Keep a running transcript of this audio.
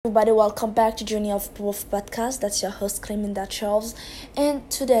Everybody, welcome back to Journey of Growth podcast. That's your host, Cleminda Charles, and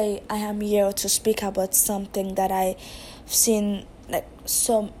today I am here to speak about something that I've seen like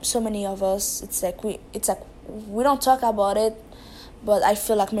so many of us. It's like we don't talk about it, but I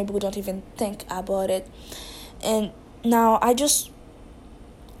feel like maybe we don't even think about it. And now I just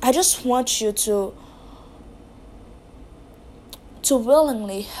want you to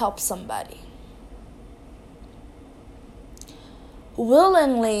willingly help somebody.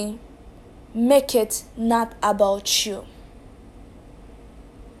 Willingly make it not about you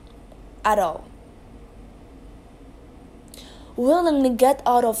at all. Willingly get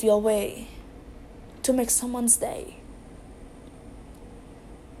out of your way to make someone's day.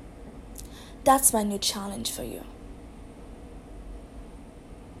 That's my new challenge for you.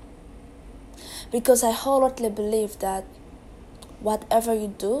 Because I wholeheartedly believe that whatever you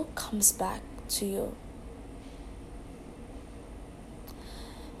do comes back to you.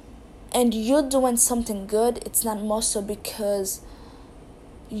 And you doing something good, it's not more so because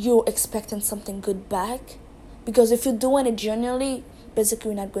you're expecting something good back. Because if you're doing it genuinely,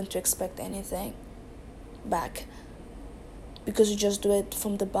 basically you're not going to expect anything back. Because you just do it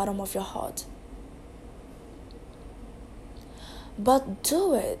from the bottom of your heart. But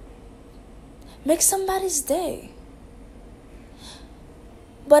do it. Make somebody's day.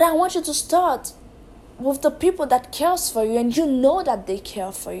 But I want you to start with the people that cares for you and you know that they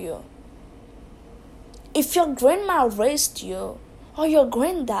care for you. If your grandma raised you, or your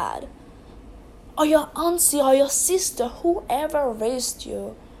granddad, or your auntie, or your sister, whoever raised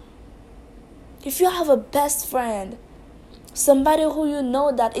you, if you have a best friend, somebody who you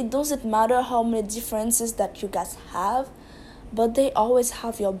know that it doesn't matter how many differences that you guys have, but they always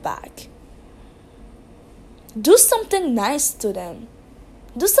have your back. Do something nice to them.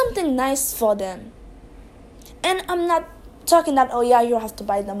 Do something nice for them. And I'm not talking that, oh yeah, you have to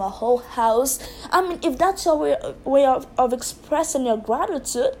buy them a whole house. I mean, if that's your way of expressing your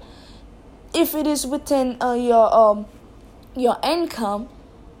gratitude, if it is within your income,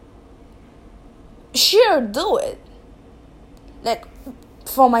 sure, do it. Like,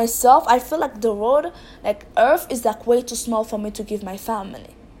 for myself, I feel like the road, like earth, is like way too small for me to give my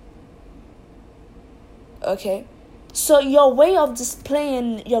family. Okay? So your way of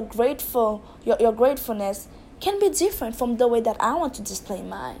displaying your gratefulness can be different from the way that I want to display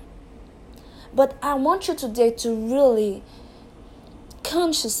mine. But I want you today to really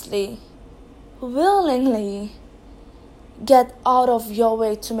consciously, willingly get out of your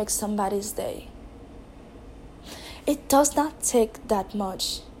way to make somebody's day. It does not take that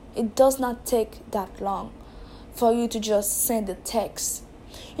much. It does not take that long for you to just send a text.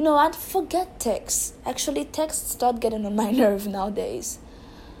 You know what? Forget text. Actually, texts start getting on my nerve nowadays.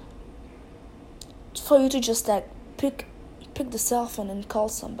 For you to just like pick the cell phone and call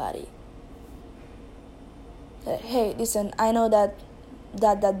somebody. Hey, listen, I know that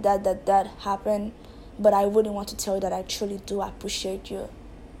happened, but I wouldn't want to tell you that I truly do appreciate you.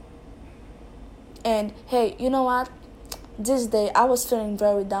 And hey, you know what? This day I was feeling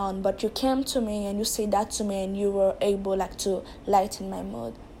very down, but you came to me and you said that to me and you were able like to lighten my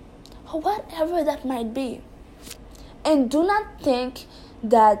mood. Or whatever that might be. And do not think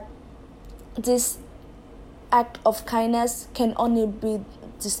that this act of kindness can only be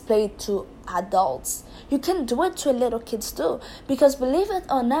displayed to adults. You can do it to little kids too. Because believe it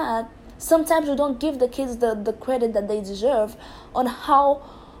or not, sometimes we don't give the kids the credit that they deserve on how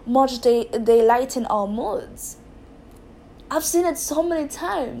much they lighten our moods. I've seen it so many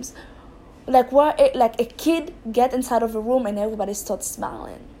times. Like where a kid get inside of a room and everybody starts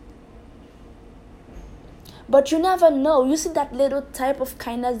smiling. But you never know. You see that little type of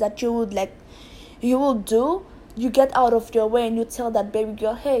kindness that you will do. You get out of your way and you tell that baby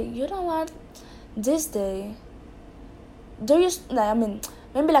girl, hey, you know what? This day,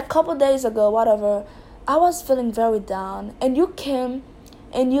 maybe like a couple days ago, whatever, I was feeling very down. And you came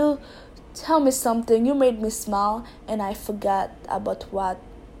and you tell me something. You made me smile and I forgot about what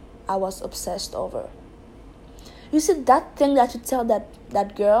I was obsessed over. You see that thing that you tell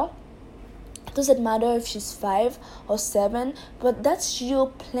that girl? It doesn't matter if she's 5 or 7, but that's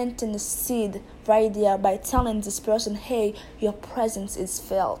you planting a seed right there by telling this person, hey, your presence is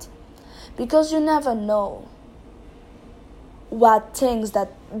felt. Because you never know what things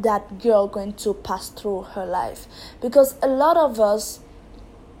that girl going to pass through her life. Because a lot of us,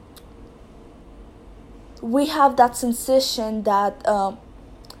 we have that sensation that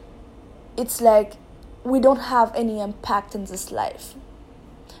it's like we don't have any impact in this life.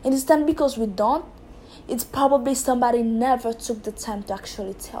 And it's not because we don't. It's probably somebody never took the time to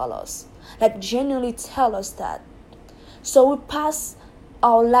actually tell us. Like genuinely tell us that. So we pass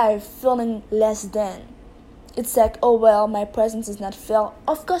our life feeling less than. It's like, oh well, my presence is not felt.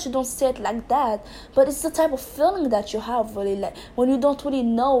 Of course you don't say it like that, but it's the type of feeling that you have, really, like when you don't really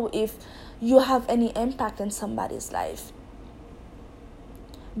know if you have any impact in somebody's life.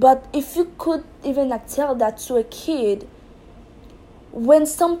 But if you could even like tell that to a kid, when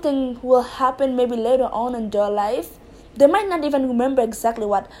something will happen maybe later on in their life, they might not even remember exactly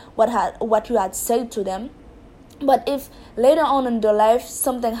what you had said to them. But if later on in their life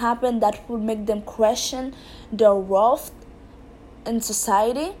something happened that would make them question their worth in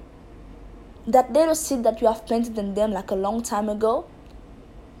society, that little seed that you have planted in them like a long time ago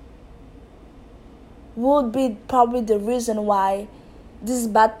would be probably the reason why these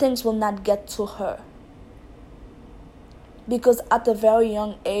bad things will not get to her. Because at a very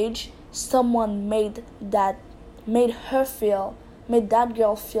young age, someone made that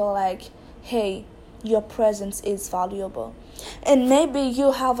girl feel like, hey, your presence is valuable. And maybe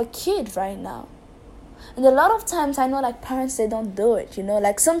you have a kid right now, and a lot of times I know like parents, they don't do it,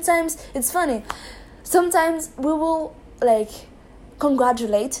 like sometimes it's funny, sometimes we will like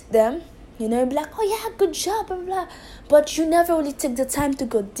congratulate them, and be like, oh yeah, good job, blah, blah, but you never really take the time to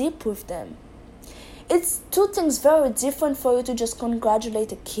go deep with them. It's two things very different for you to just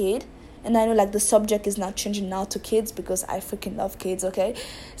congratulate a kid. And I know like the subject is not changing now to kids because I freaking love kids, okay?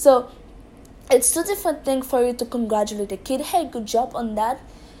 So it's two different things for you to congratulate a kid. Hey, good job on that.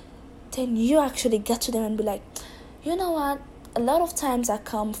 Then you actually get to them and be like, you know what? A lot of times I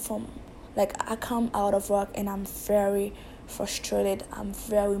come out of work and I'm very frustrated. I'm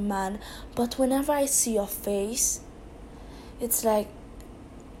very mad. But whenever I see your face, it's like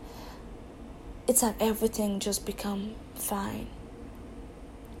everything just become fine.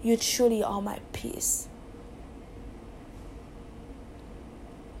 You truly are my peace.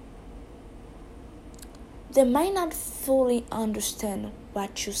 They might not fully understand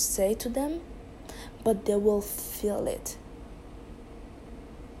what you say to them, but they will feel it.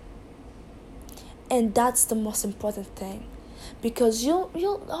 And that's the most important thing. Because you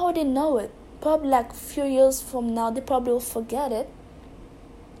already know it. Probably like a few years from now, they probably will forget it.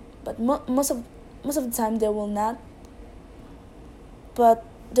 But most of the time, they will not. But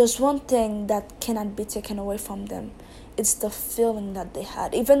there's one thing that cannot be taken away from them. It's the feeling that they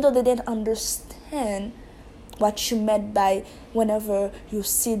had. Even though they didn't understand what you meant by whenever you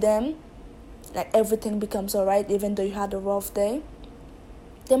see them, like everything becomes alright, even though you had a rough day.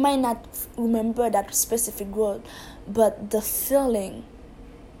 They might not remember that specific word, but the feeling,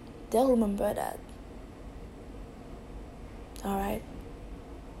 they'll remember that. Alright?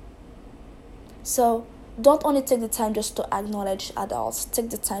 So don't only take the time just to acknowledge adults,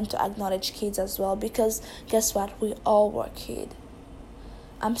 take the time to acknowledge kids as well, because guess what? We all were kids.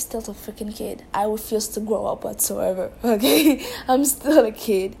 I'm still a freaking kid. I refuse to grow up whatsoever, okay? I'm still a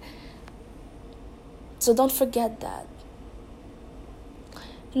kid. So don't forget that.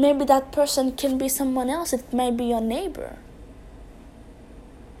 Maybe that person can be someone else. It may be your neighbor.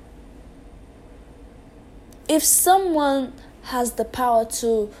 If someone has the power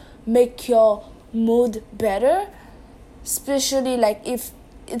to make your mood better, especially like if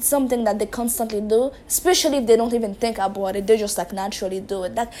it's something that they constantly do, especially if they don't even think about it, they just like naturally do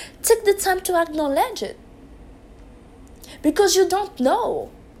it. Like, take the time to acknowledge it. Because you don't know.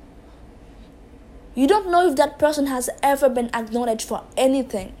 You don't know if that person has ever been acknowledged for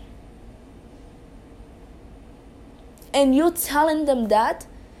anything. And you telling them that,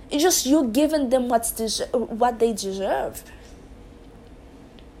 it's just you giving them what they deserve.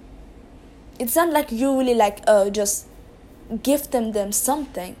 It's not like you really just gifting them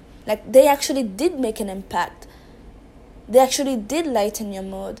something. Like, they actually did make an impact. They actually did lighten your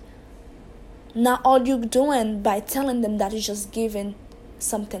mood. Now all you're doing by telling them that is just giving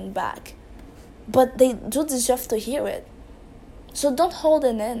something back. But they do deserve to hear it. So don't hold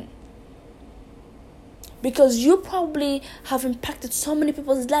it in. Because you probably have impacted so many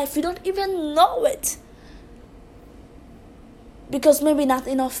people's life, you don't even know it. Because maybe not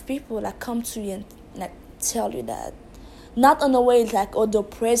enough people come to you and tell you that. Not in a way they're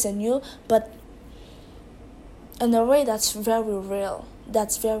praising you, but in a way that's very real,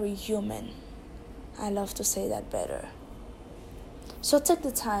 that's very human. I love to say that better. So take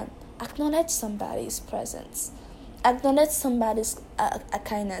the time, acknowledge somebody's presence, acknowledge somebody's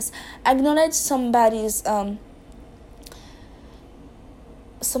kindness, acknowledge somebody's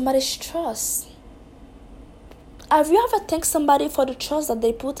trust. Have you ever thanked somebody for the trust that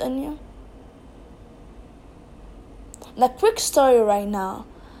they put in you? Like, quick story right now,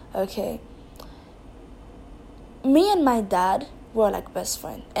 okay? Me and my dad, we're like best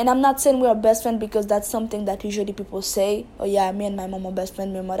friend. And I'm not saying we're best friend because that's something that usually people say. Oh yeah, me and my mom are best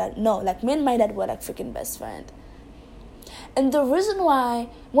friend, me and my dad. No, like me and my dad were like freaking best friend. And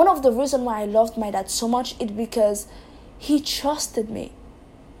one of the reasons why I loved my dad so much is because he trusted me.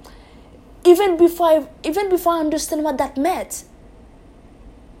 Even before I understand what that meant.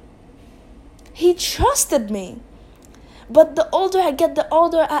 He trusted me. But the older I get,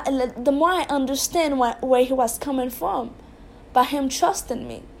 the more I understand where he was coming from. By him trusting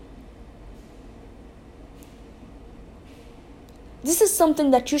me. This is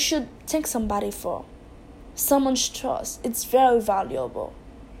something that you should thank somebody for. Someone's trust. It's very valuable.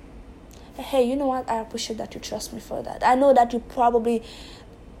 Hey, you know what? I appreciate that you trust me for that. I know that you probably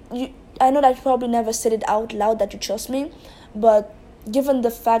never said it out loud that you trust me, but given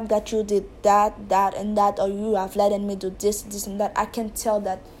the fact that you did that, and that, or you have let me do this, and that, I can tell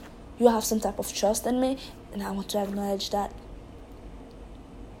that you have some type of trust in me, and I want to acknowledge that.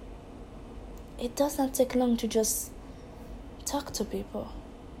 It does not take long to just talk to people.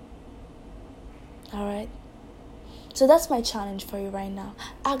 Alright? So that's my challenge for you right now.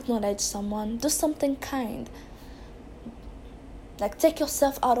 Acknowledge someone. Do something kind. Like, take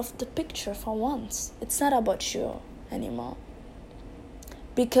yourself out of the picture for once. It's not about you anymore.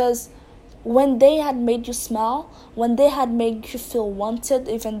 Because when they had made you smile, when they had made you feel wanted,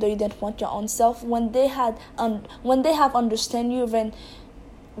 even though you didn't want your own self, when they have understand you even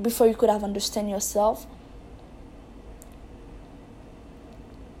before you could have understand yourself,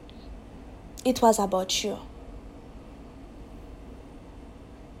 it was about you.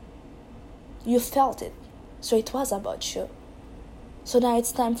 You felt it, so it was about you. So now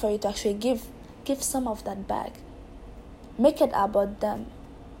it's time for you to actually give some of that back. Make it about them.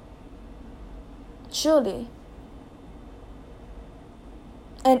 Truly.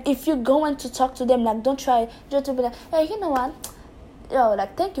 And if you're going to talk to them, like, don't try just to be like, hey, you know what? Yo,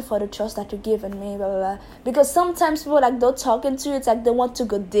 like, thank you for the trust that you've given me, blah, blah, blah. Because sometimes people, like, they're talking to you, it's like they want to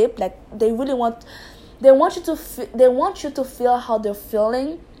go deep, like, they want you to feel how they're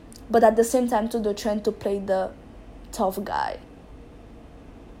feeling, but at the same time, too, they're trying to play the tough guy.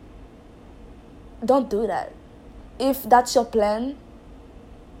 Don't do that. If that's your plan,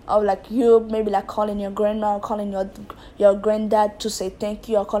 or like you maybe like calling your grandma or calling your granddad to say thank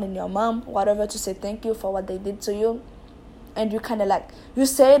you, or calling your mom, whatever, to say thank you for what they did to you, and you kind of like, you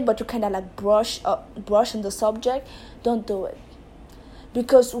say it, but you kind of like brush on the subject, don't do it.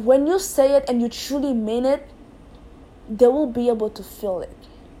 Because when you say it and you truly mean it, they will be able to feel it.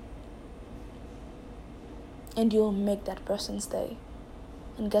 And you'll make that person's day.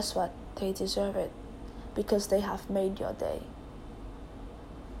 And guess what? They deserve it. Because they have made your day.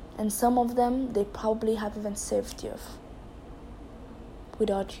 And some of them, they probably have even saved you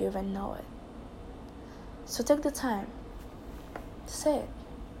without you even know it. So take the time. Say it.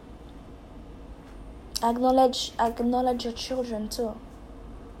 Acknowledge your children too.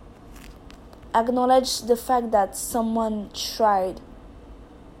 Acknowledge the fact that someone tried.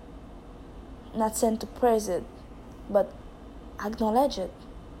 Not saying to praise it, but acknowledge it.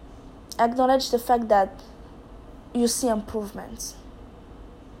 Acknowledge the fact that you see improvements.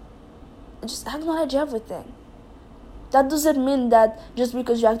 Just acknowledge everything. That doesn't mean that just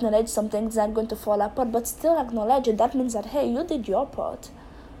because you acknowledge something, it's not going to fall apart, but still acknowledge it. That means that, hey, you did your part.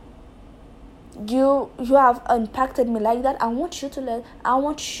 You have impacted me like that. I want you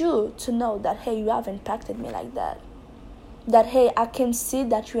to know that, hey, you have impacted me like that. That, hey, I can see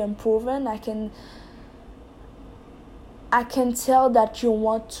that you're improving. I can tell that you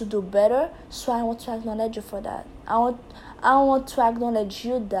want to do better. So I want to acknowledge you for that. I want to acknowledge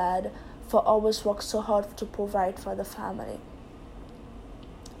you, Dad, for always work so hard to provide for the family.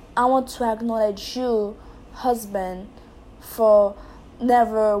 I want to acknowledge you, husband, for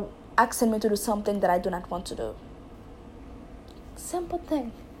never asking me to do something that I do not want to do. Simple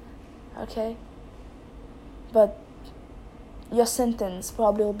thing, okay? But your sentence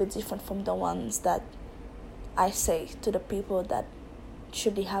probably will be different from the ones that I say to the people that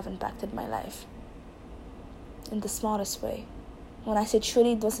truly have impacted my life in the smallest way. When I say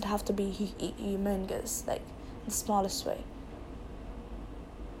truly, it doesn't have to be humongous, like the smallest way.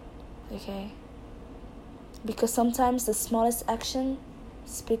 Okay? Because sometimes the smallest action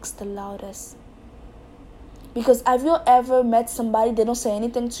speaks the loudest. Because have you ever met somebody, they don't say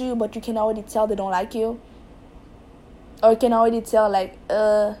anything to you, but you can already tell they don't like you? Or you can already tell, like,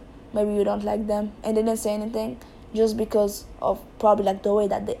 maybe you don't like them, and they didn't say anything just because of probably like the way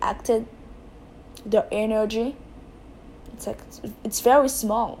that they acted, their energy. It's like, it's very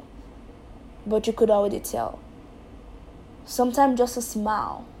small, but you could already tell. Sometimes just a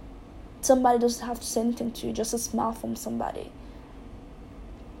smile. Somebody doesn't have to say anything to you, just a smile from somebody.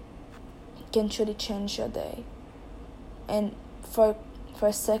 can truly change your day. And for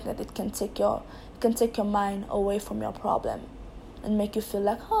a second, it can take your mind away from your problem and make you feel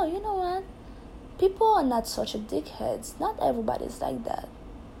like, oh, you know what? People are not such a dickheads. Not everybody's like that.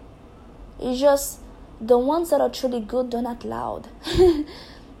 It's just the ones that are truly good, they're not loud.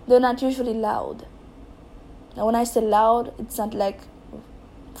 They're not usually loud. Now, when I say loud, it's not like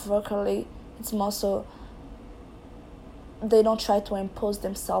vocally. It's more so they don't try to impose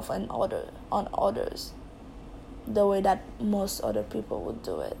themselves on others the way that most other people would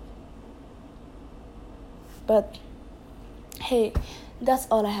do it. But hey, that's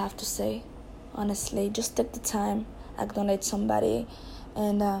all I have to say. Honestly, just take the time, acknowledge somebody,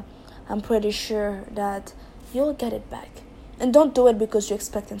 and I'm pretty sure that you'll get it back. And don't do it because you're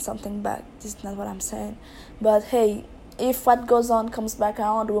expecting something back. This is not what I'm saying. But hey, if what goes on comes back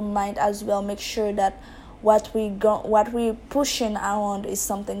around, we might as well make sure that what we pushing around is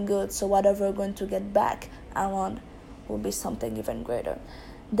something good. So whatever we're going to get back around will be something even greater.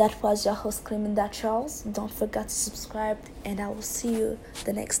 That was your host, Cleminda Charles. Don't forget to subscribe, and I will see you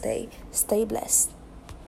the next day. Stay blessed.